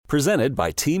Presented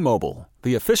by T-Mobile,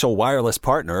 the official wireless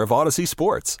partner of Odyssey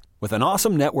Sports. With an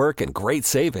awesome network and great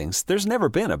savings, there's never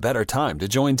been a better time to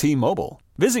join T-Mobile.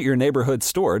 Visit your neighborhood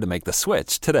store to make the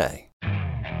switch today.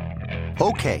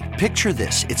 Okay, picture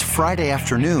this. It's Friday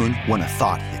afternoon when a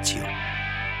thought hits you.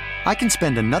 I can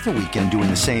spend another weekend doing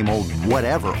the same old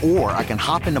whatever, or I can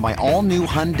hop into my all-new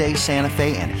Hyundai Santa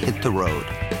Fe and hit the road.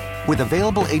 With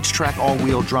available H-Track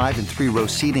all-wheel drive and 3-row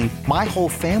seating, my whole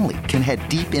family can head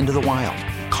deep into the wild.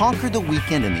 Conquer the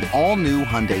weekend in the all-new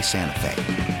Hyundai Santa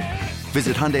Fe.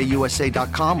 Visit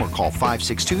HyundaiUSA.com or call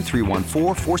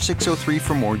 562-314-4603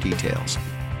 for more details.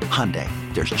 Hyundai,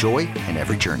 there's joy in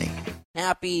every journey.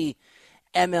 Happy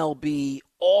MLB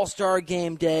All-Star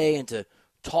Game Day, and to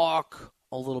talk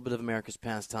a little bit of America's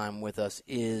pastime with us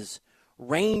is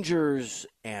Rangers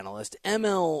analyst,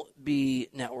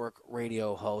 MLB Network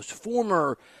radio host,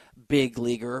 former big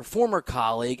leaguer, former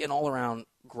colleague, and all-around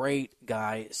great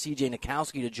guy, C.J.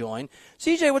 Nitkowski, to join.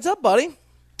 C.J., what's up, buddy?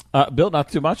 Bill,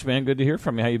 not too much, man. Good to hear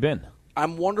from you. How you been?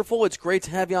 I'm wonderful. It's great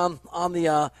to have you on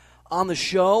the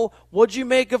show. What'd you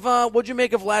make of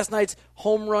last night's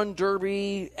home run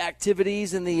derby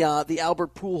activities and the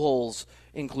Albert Pujols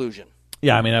inclusion?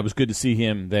 Yeah, I mean, it was good to see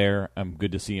him there. I'm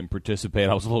good to see him participate.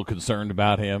 I was a little concerned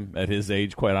about him at his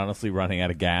age, quite honestly, running out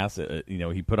of gas.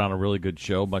 He put on a really good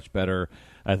show, much better,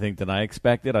 I think, than I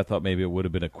expected. I thought maybe it would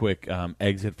have been a quick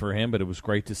exit for him, but it was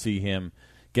great to see him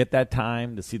get that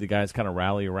time, to see the guys kind of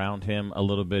rally around him a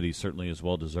little bit. He certainly is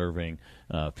well-deserving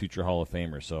future Hall of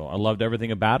Famer. So I loved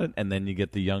everything about it, and then you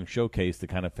get the young showcase to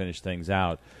kind of finish things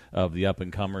out of the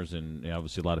up-and-comers. And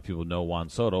obviously a lot of people know Juan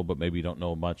Soto, but maybe don't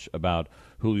know much about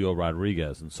Julio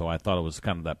Rodriguez. And so I thought it was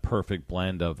kind of that perfect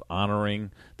blend of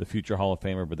honoring the future Hall of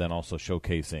Famer, but then also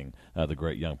showcasing the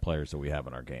great young players that we have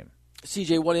in our game.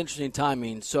 CJ, what interesting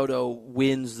timing. Soto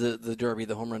wins the Derby,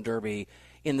 the home run derby,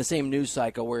 in the same news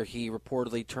cycle where he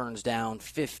reportedly turns down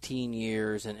 15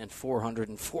 years and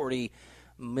 $440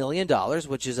 million,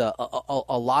 which is a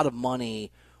lot of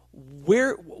money.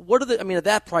 At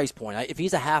that price point, if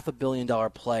he's a $500 million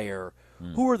player,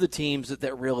 who are the teams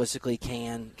that realistically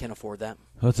can afford that?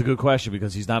 Well, that's a good question,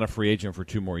 because he's not a free agent for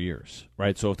 2 more years,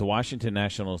 right? So if the Washington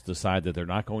Nationals decide that they're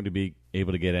not going to be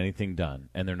able to get anything done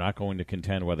and they're not going to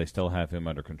contend while they still have him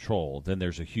under control, then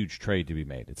there's a huge trade to be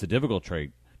made. It's a difficult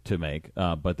trade to make,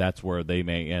 but that's where they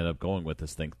may end up going with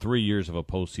this thing. 3 years of a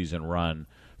postseason run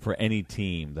for any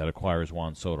team that acquires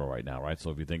Juan Soto right now, right?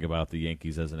 So if you think about the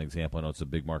Yankees as an example, I know it's a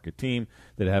big market team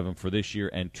that have him for this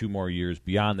year and 2 more years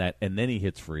beyond that, and then he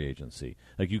hits free agency.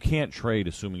 Like, you can't trade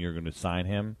assuming you're going to sign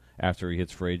him after he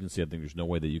hits free agency. I think there's no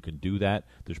way that you can do that.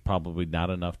 There's probably not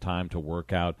enough time to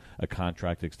work out a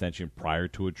contract extension prior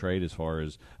to a trade, as far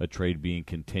as a trade being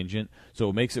contingent. So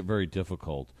it makes it very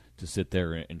difficult to sit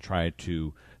there and try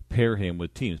to pair him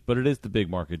with teams. But it is the big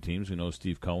market teams. We know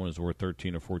Steve Cohen is worth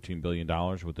 $13 or $14 billion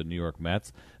with the New York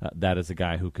Mets. That is a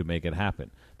guy who could make it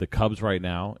happen. The Cubs right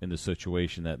now, in the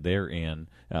situation that they're in,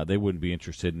 they wouldn't be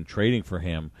interested in trading for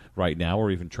him right now,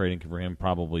 or even trading for him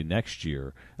probably next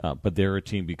year. But they're a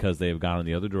team, because they have gone in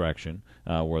the other direction,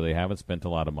 where they haven't spent a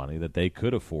lot of money, that they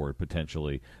could afford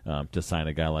potentially to sign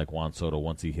a guy like Juan Soto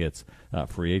once he hits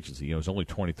free agency. He's only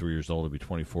 23 years old. He'll be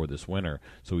 24 this winter,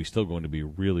 so he's still going to be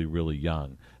really, really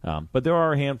young. But there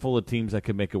are a handful of teams that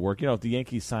could make it work. If the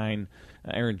Yankees sign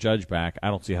Aaron Judge back, I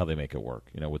don't see how they make it work.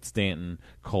 With Stanton,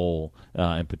 Cole,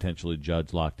 and potentially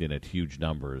Judge locked in at huge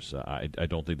numbers, I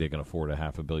don't think they can afford a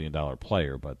 $500 million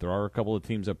player. But there are a couple of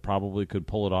teams that probably could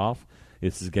pull it off.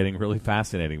 This is getting really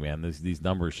fascinating, man. These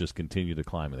numbers just continue to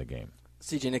climb in the game.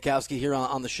 C.J. Nitkowski here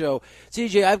on the show.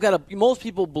 C.J., most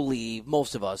people believe,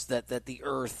 most of us, that the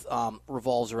Earth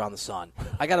revolves around the sun.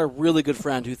 I got a really good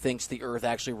friend who thinks the Earth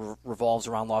actually revolves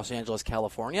around Los Angeles,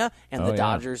 California, and the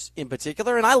Dodgers in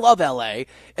particular. And I love L.A.,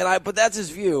 but that's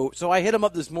his view. So I hit him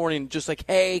up this morning just like,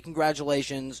 hey,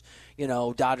 congratulations,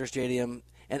 Dodger Stadium.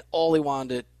 And all he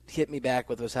wanted to hit me back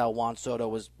with was how Juan Soto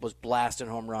was blasting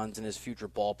home runs in his future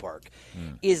ballpark.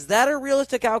 Is that a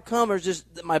realistic outcome, or is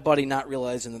just my buddy not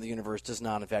realizing that the universe does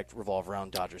not, in fact, revolve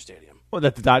around Dodger Stadium? Well,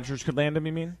 that the Dodgers could land him,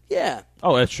 you mean? Yeah.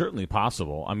 Oh, that's certainly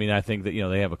possible. I mean, I think that,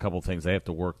 they have a couple things they have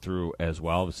to work through as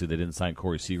well. Obviously, they didn't sign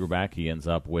Corey Seager back. He ends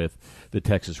up with the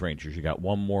Texas Rangers. You got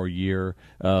one more year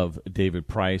of David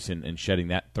Price and shedding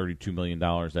that $32 million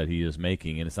that he is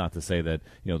making. And it's not to say that,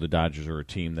 the Dodgers are a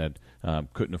team that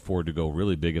couldn't afford to go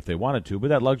really big if they wanted to, but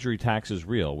that luxury tax is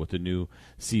real with the new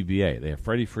CBA. They have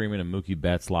Freddie Freeman and Mookie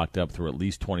Betts locked up through at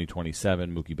least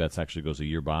 2027. Mookie Betts actually goes a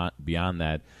year beyond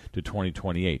that to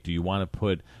 2028. Do you want to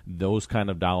put those kind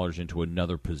of dollars into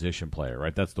another position player,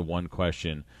 right? That's the one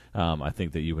question I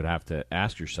think that you would have to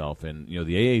ask yourself. And,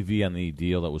 the AAV on the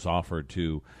deal that was offered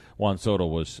to Juan Soto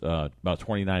was about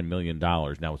 $29 million.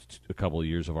 Now it's a couple of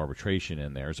years of arbitration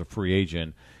in there. As a free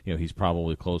agent, he's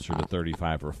probably closer to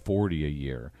 35 or 40 a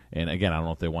year. And again, I don't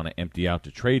know if they want to empty out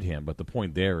to trade him, but the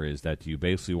point there is that you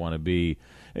basically want to be,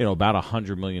 about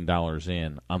 $100 million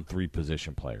in on 3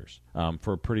 position players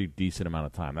for a pretty decent amount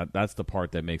of time. That's the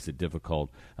part that makes it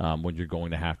difficult when you're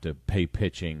going to have to pay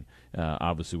pitching.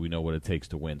 Obviously, we know what it takes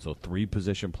to win. So 3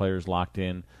 position players locked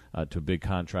in to big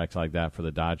contracts like that for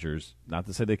the Dodgers. Not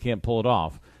to say they can't pull it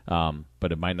off,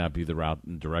 but it might not be the route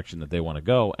and direction that they want to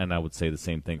go. And I would say the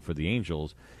same thing for the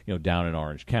Angels, down in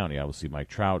Orange County. Obviously, Mike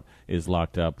Trout is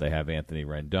locked up. They have Anthony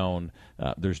Rendon.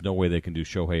 There's no way they can do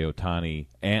Shohei Ohtani.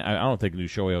 And I don't think they can do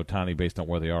Shohei Ohtani based on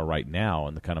where they are right now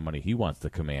and the kind of money he wants to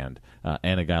command,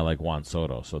 and a guy like Juan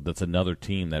Soto. So that's another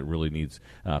team that really needs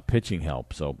pitching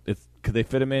help. So could they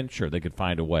fit him in? Sure, they could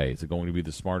find a way. Is it going to be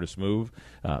the smartest move?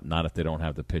 Not if they don't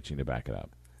have the pitching to back it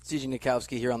up. CJ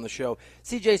Nitkowski here on the show.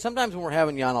 CJ, sometimes when we're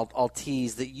having you on, I'll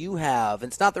tease that you have,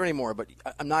 and it's not there anymore, but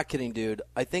I'm not kidding, dude.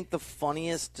 I think the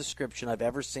funniest description I've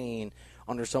ever seen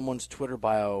under someone's Twitter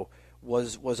bio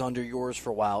was under yours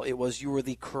for a while. It was you were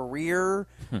the career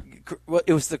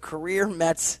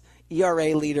Mets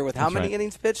ERA leader with how That's many right.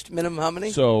 innings pitched? Minimum how many?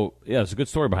 So, there's a good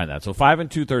story behind that. So 5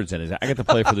 2/3 innings. I got to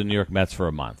play for the New York Mets for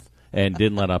a month and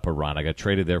didn't let up a run. I got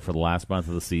traded there for the last month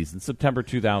of the season, September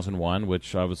 2001,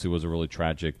 which obviously was a really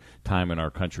tragic time in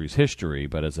our country's history.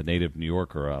 But as a native New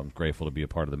Yorker, I'm grateful to be a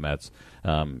part of the Mets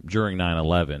during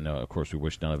 9/11. Of course, we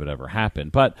wish none of it ever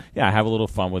happened. But, I have a little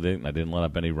fun with it. I didn't let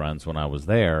up any runs when I was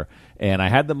there. And I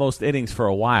had the most innings for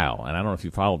a while. And I don't know if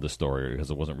you followed this story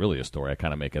because it wasn't really a story. I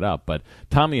kind of make it up. But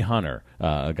Tommy Hunter,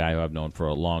 a guy who I've known for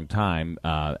a long time,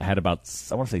 had about,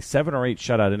 I want to say, 7 or 8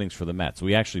 shutout innings for the Mets. So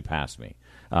he actually passed me.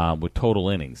 With total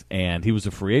innings, and he was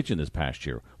a free agent this past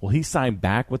year. Well, he signed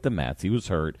back with the Mets. He was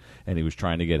hurt, and he was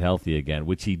trying to get healthy again,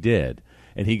 which he did.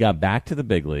 And he got back to the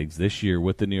big leagues this year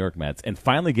with the New York Mets and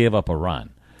finally gave up a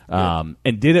run. And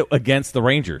did it against the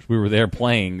Rangers. We were there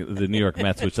playing the New York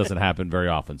Mets, which doesn't happen very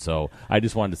often. So I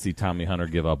just wanted to see Tommy Hunter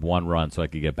give up 1 run so I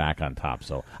could get back on top.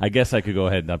 So I guess I could go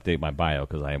ahead and update my bio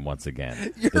because I am once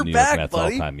again the New York Mets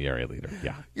all-time ERA leader.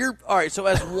 Yeah, You're all right. So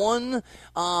as one,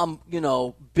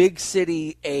 big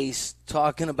city ace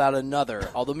talking about another,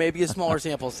 although maybe a smaller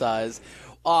sample size.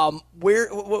 How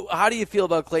do you feel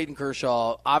about Clayton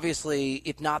Kershaw? Obviously,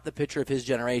 if not the pitcher of his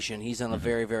generation, he's on a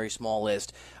very, very small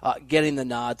list. Getting the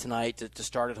nod tonight to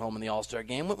start at home in the All-Star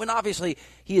game, when obviously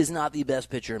he is not the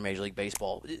best pitcher in Major League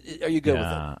Baseball. Are you good with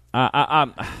it?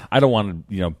 I don't want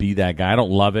to be that guy. I don't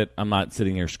love it. I'm not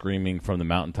sitting here screaming from the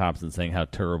mountaintops and saying how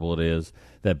terrible it is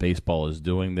that baseball is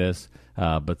doing this.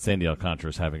 But Sandy Alcantara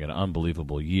is having an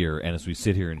unbelievable year. And as we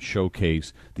sit here and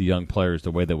showcase the young players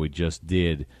the way that we just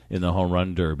did in the home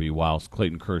run derby, whilst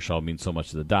Clayton Kershaw means so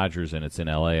much to the Dodgers and it's in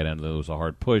L.A. and it was a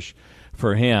hard push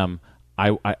for him,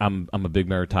 I'm a big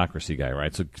meritocracy guy,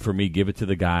 right? So for me, give it to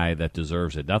the guy that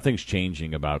deserves it. Nothing's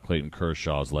changing about Clayton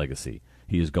Kershaw's legacy.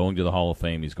 He is going to the Hall of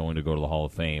Fame. He's going to go to the Hall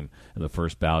of Fame. And the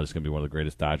first ballot is going to be one of the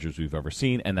greatest Dodgers we've ever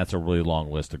seen. And that's a really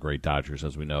long list of great Dodgers,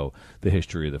 as we know the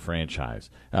history of the franchise.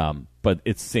 But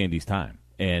it's Sandy's time.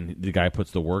 And the guy puts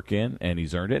the work in, and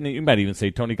he's earned it. And you might even say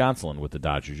Tony Gonsolin with the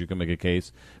Dodgers. You can make a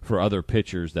case for other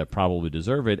pitchers that probably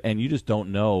deserve it, and you just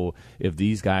don't know if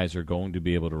these guys are going to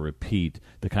be able to repeat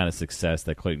the kind of success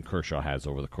that Clayton Kershaw has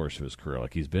over the course of his career.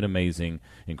 Like, he's been amazing,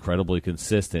 incredibly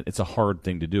consistent. It's a hard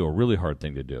thing to do, a really hard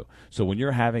thing to do. So when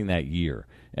you're having that year,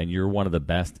 and you're one of the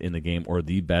best in the game or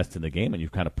the best in the game, and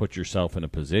you've kind of put yourself in a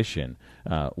position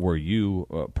where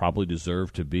you probably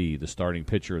deserve to be the starting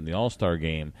pitcher in the All-Star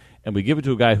game, and we give it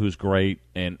to a guy who's great,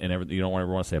 and everything, you don't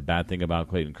ever want to say a bad thing about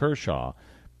Clayton Kershaw,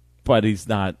 but he's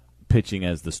not pitching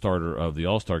as the starter of the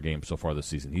All-Star game so far this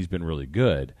season. He's been really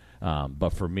good. But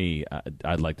for me,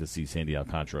 I'd like to see Sandy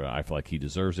Alcantara. I feel like he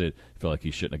deserves it. I feel like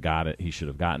he shouldn't have got it. He should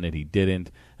have gotten it. He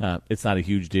didn't. It's not a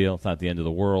huge deal. It's not the end of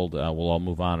the world. We'll all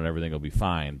move on and everything will be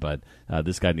fine. But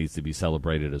this guy needs to be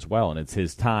celebrated as well, and it's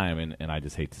his time, and I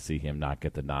just hate to see him not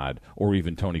get the nod, or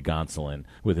even Tony Gonsolin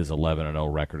with his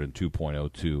 11-0 record and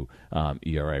 2.02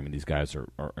 ERA. I mean, these guys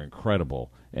are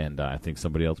incredible, and I think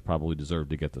somebody else probably deserved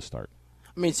to get the start.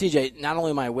 I mean, CJ, not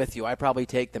only am I with you, I probably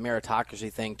take the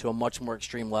meritocracy thing to a much more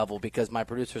extreme level because my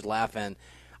producer's laughing.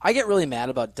 I get really mad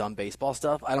about dumb baseball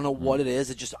stuff. I don't know what it is.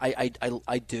 It just I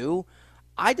do.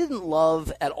 I didn't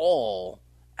love at all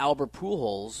Albert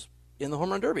Pujols in the home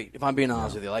run derby, if I'm being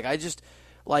honest with you.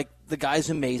 The guy's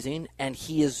amazing, and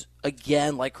he is,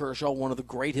 again, like Kershaw, one of the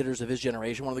great hitters of his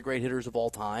generation, one of the great hitters of all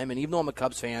time. And even though I'm a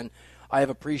Cubs fan, I have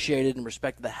appreciated and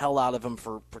respected the hell out of him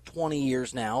for 20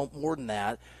 years now, more than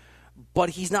that. But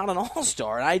he's not an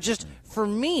all-star. And for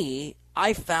me,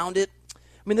 I found it,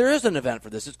 there is an event for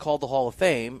this. It's called the Hall of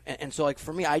Fame. And so,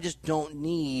 for me, I just don't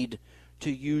need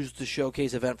to use the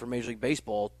showcase event for Major League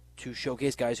Baseball to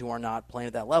showcase guys who are not playing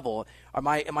at that level. Am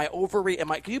I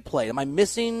can you play? Am I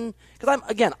missing? Because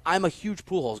I'm a huge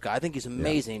Pujols guy. I think he's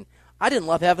amazing. Yeah. I didn't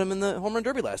love having him in the home run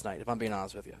derby last night, if I'm being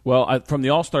honest with you. Well, from the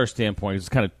All-Star standpoint, it's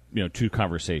kind of two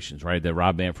conversations, right? That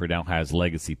Rob Manfred now has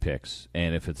legacy picks,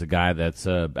 and if it's a guy that's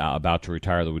about to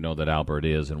retire, that we know that Albert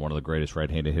is, and one of the greatest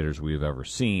right-handed hitters we've ever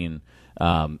seen,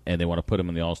 and they want to put him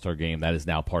in the All-Star game, that is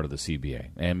now part of the CBA.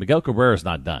 And Miguel Cabrera is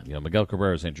not done. Miguel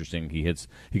Cabrera is interesting. He gets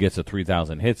to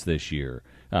 3,000 hits this year,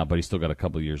 but he's still got a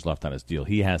couple of years left on his deal.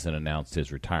 He hasn't announced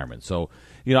his retirement. So,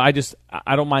 I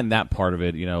don't mind that part of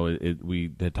it.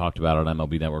 We had talked about it on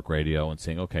MLB Network Radio and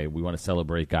saying, okay, we want to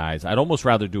celebrate guys. I'd almost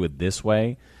rather do it this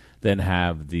way than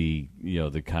have the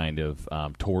kind of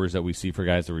tours that we see for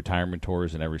guys, the retirement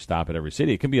tours and every stop at every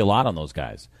city. It can be a lot on those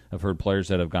guys. I've heard players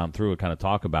that have gone through it kind of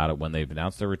talk about it when they've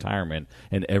announced their retirement,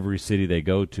 and every city they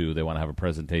go to, they want to have a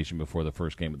presentation before the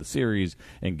first game of the series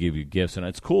and give you gifts. And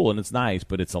it's cool and it's nice,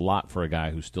 but it's a lot for a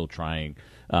guy who's still trying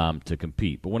to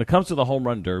compete. But when it comes to the home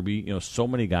run derby, so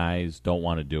many guys don't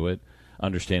want to do it.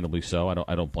 Understandably so.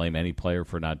 I don't blame any player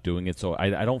for not doing it. So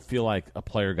I don't feel like a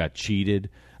player got cheated,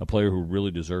 a player who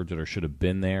really deserved it or should have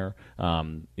been there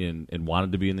and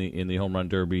wanted to be in the home run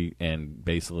derby and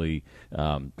basically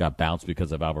got bounced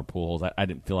because of Albert Pujols. I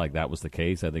didn't feel like that was the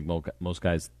case. I think most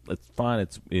guys, it's fine.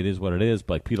 It is what it is.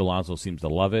 But Pete Alonso seems to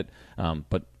love it.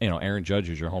 But Aaron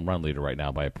Judge is your home run leader right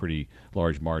now by a pretty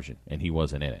large margin, and he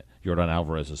wasn't in it. Yordan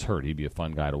Alvarez is hurt. He'd be a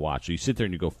fun guy to watch. So you sit there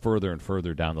and you go further and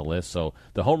further down the list. So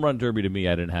the home run derby, to me,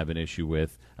 I didn't have an issue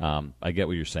with. I get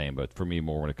what you're saying, but for me,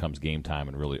 more when it comes game time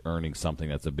and really earning something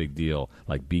that's a big deal,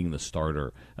 like being the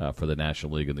starter for the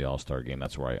National League in the All-Star game,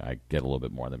 that's where I get a little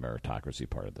bit more on the meritocracy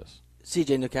part of this.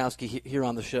 CJ Nukowski here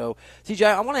on the show. CJ,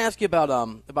 I want to ask you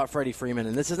about Freddie Freeman,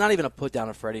 and this is not even a put down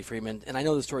of Freddie Freeman, and I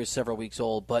know the story is several weeks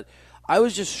old, but I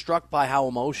was just struck by how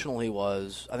emotional he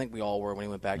was. I think we all were when he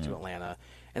went back to Atlanta.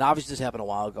 And obviously this happened a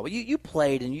while ago. But you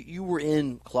played and you were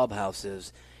in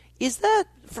clubhouses. Is that,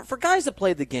 for guys that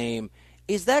played the game,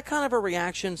 is that kind of a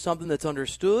reaction something that's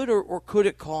understood, or could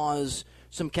it cause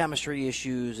some chemistry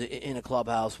issues in a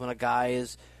clubhouse when a guy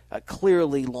is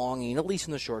clearly longing, at least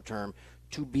in the short term,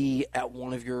 to be at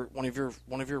one of your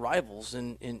rivals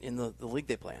in the league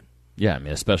they play in? Yeah,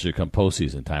 especially come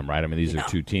postseason time, right? These are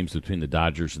two teams between the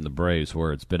Dodgers and the Braves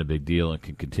where it's been a big deal and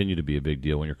can continue to be a big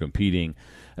deal when you're competing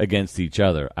against each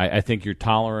other. I think you're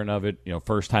tolerant of it.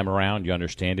 First time around, you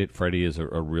understand it. Freddie is a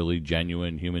really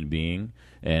genuine human being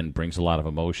and brings a lot of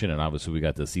emotion, and obviously we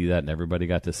got to see that, and everybody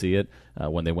got to see it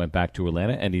when they went back to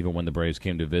Atlanta, and even when the Braves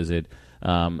came to visit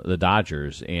the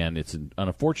Dodgers. And it's an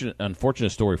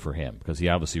unfortunate story for him because he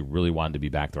obviously really wanted to be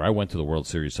back there. I went to the World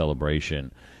Series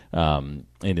celebration in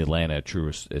Atlanta at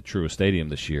Truist Stadium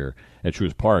this year, at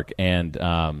Truist Park. And,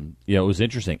 it was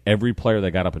interesting. Every player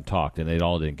that got up and talked, and they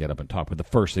all didn't get up and talk, but the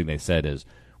first thing they said is,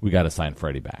 we got to sign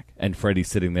Freddie back. And Freddie's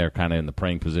sitting there kind of in the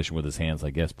praying position with his hands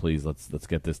like, yes, please, let's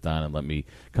get this done and let me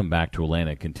come back to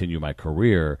Atlanta and continue my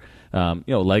career.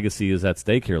 Legacy is at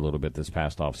stake here a little bit this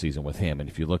past offseason with him. And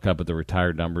if you look up at the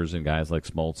retired numbers and guys like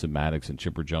Smoltz and Maddox and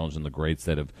Chipper Jones and the greats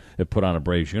that have put on a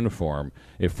Braves uniform,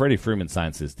 if Freddie Freeman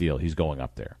signs his deal, he's going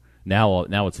up there. Now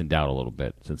it's in doubt a little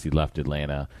bit since he left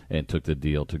Atlanta and took the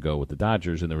deal to go with the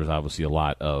Dodgers, and there was obviously a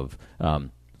lot of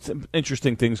some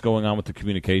interesting things going on with the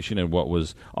communication and what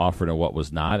was offered and what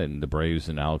was not. And the Braves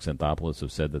and Alex Anthopoulos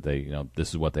have said that they, this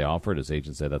is what they offered. His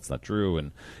agent said that's not true,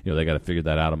 and they got to figure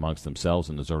that out amongst themselves.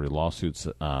 And there's already lawsuits.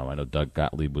 I know Doug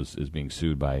Gottlieb is being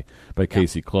sued by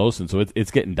Casey Close, and so it's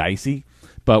getting dicey.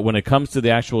 But when it comes to the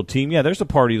actual team, there's a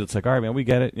party that's like, all right, man, we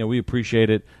get it. We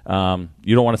appreciate it.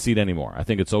 You don't want to see it anymore. I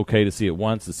think it's okay to see it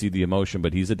once, to see the emotion,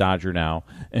 but he's a Dodger now,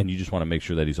 and you just want to make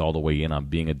sure that he's all the way in on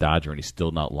being a Dodger, and he's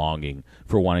still not longing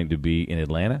for wanting to be in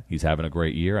Atlanta. He's having a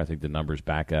great year. I think the numbers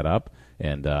back that up,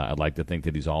 and I'd like to think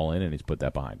that he's all in, and he's put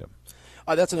that behind him.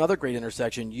 That's another great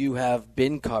intersection. You have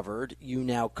been covered. You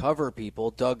now cover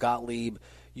people. Doug Gottlieb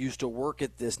used to work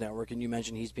at this network, and you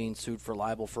mentioned he's being sued for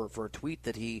libel for a tweet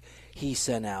that he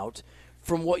sent out.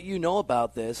 From what you know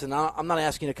about this, and I'm not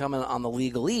asking you to comment on the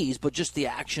legalese, but just the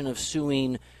action of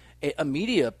suing a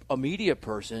media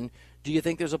person, do you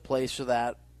think there's a place for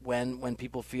that when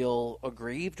people feel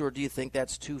aggrieved, or do you think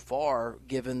that's too far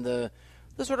given the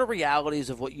the sort of realities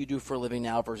of what you do for a living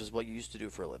now versus what you used to do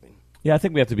for a living. Yeah, I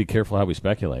think we have to be careful how we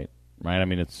speculate, right? I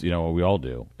mean, it's, you know, we all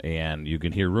do. And you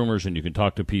can hear rumors and you can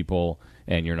talk to people,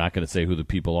 and you're not going to say who the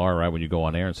people are, right? When you go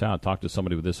on air and say, I'll talk to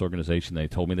somebody with this organization, they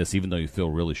told me this, even though you feel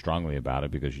really strongly about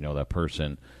it because you know that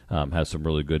person has some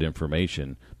really good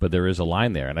information. But there is a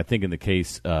line there. And I think in the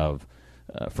case of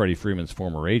Freddie Freeman's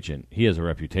former agent, he has a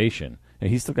reputation. And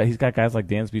he's got guys like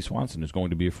Dansby Swanson who's going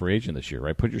to be a free agent this year,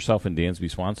 right? Put yourself in Dansby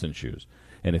Swanson's shoes.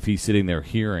 And if he's sitting there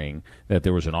hearing that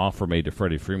there was an offer made to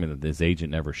Freddie Freeman that his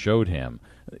agent never showed him,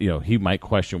 you know, he might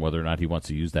question whether or not he wants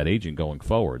to use that agent going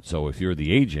forward. So if you're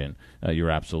the agent,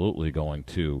 you're absolutely going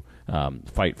to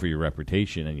fight for your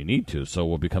reputation, and you need to. So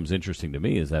what becomes interesting to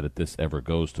me is that if this ever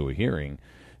goes to a hearing,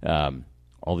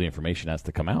 all the information has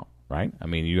to come out, right? I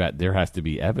mean, there has to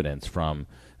be evidence from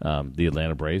the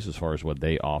Atlanta Braves as far as what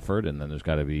they offered, and then there's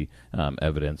got to be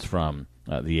evidence from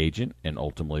the agent and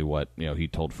ultimately what, you know, he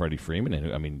told Freddie Freeman.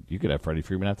 And I mean, you could have Freddie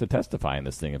Freeman have to testify in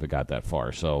this thing if it got that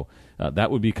far. So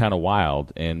that would be kind of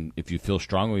wild. And if you feel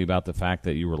strongly about the fact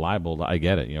that you were liable, I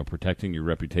get it. You know, protecting your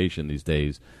reputation these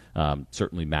days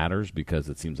certainly matters, because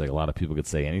it seems like a lot of people could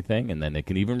say anything and then they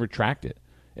can even retract it.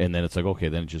 And then it's like, okay,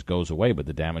 then it just goes away, but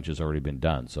the damage has already been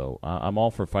done. So I'm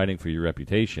all for fighting for your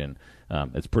reputation.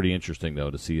 It's pretty interesting,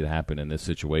 though, to see it happen in this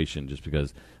situation, just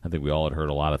because I think we all had heard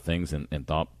a lot of things and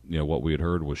thought, you know, what we had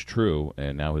heard was true,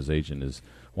 and now his agent is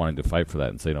wanting to fight for that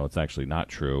and say, no, it's actually not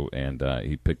true, and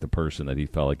he picked the person that he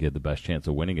felt like he had the best chance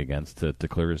of winning against to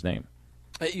clear his name.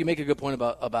 You make a good point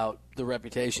about the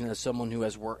reputation as someone who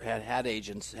has had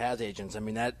agents. I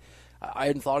mean, that I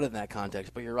hadn't thought in that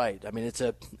context, but you're right. I mean, it's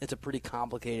a pretty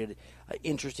complicated,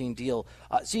 interesting deal.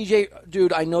 CJ,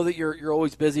 dude, I know that you're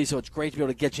always busy, so it's great to be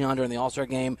able to get you on during the All-Star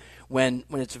game when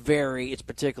it's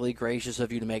particularly gracious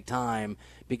of you to make time,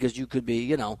 because you could be,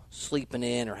 you know, sleeping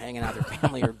in or hanging out with your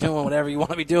family or doing whatever you want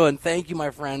to be doing. Thank you,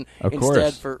 my friend,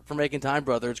 instead for making time,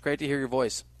 brother. It's great to hear your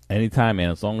voice. Anytime,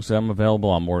 man. As long as I'm available,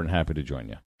 I'm more than happy to join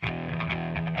you.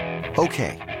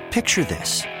 Okay, picture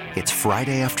this. It's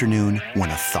Friday afternoon when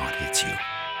a thought hits you.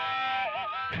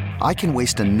 I can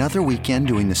waste another weekend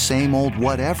doing the same old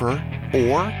whatever,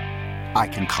 or I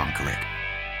can conquer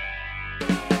it.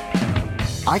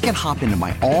 I can hop into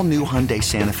my all-new Hyundai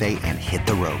Santa Fe and hit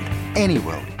the road. Any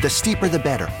road. The steeper, the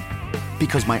better.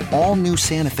 Because my all-new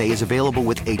Santa Fe is available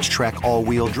with H-Track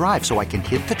all-wheel drive, so I can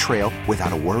hit the trail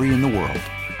without a worry in the world.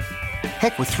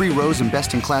 Heck, with 3 rows and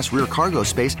best-in-class rear cargo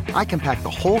space, I can pack the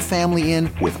whole family in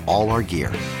with all our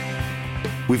gear.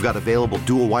 We've got available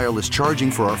dual wireless charging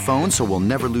for our phones, so we'll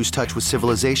never lose touch with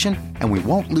civilization, and we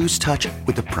won't lose touch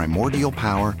with the primordial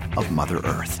power of Mother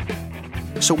Earth.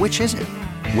 So which is it?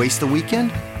 Waste the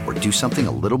weekend or do something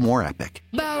a little more epic?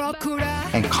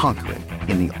 And conquer it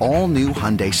in the all-new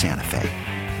Hyundai Santa Fe.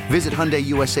 Visit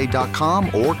HyundaiUSA.com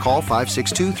or call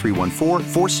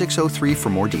 562-314-4603 for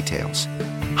more details.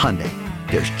 Hyundai,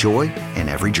 there's joy in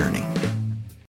every journey.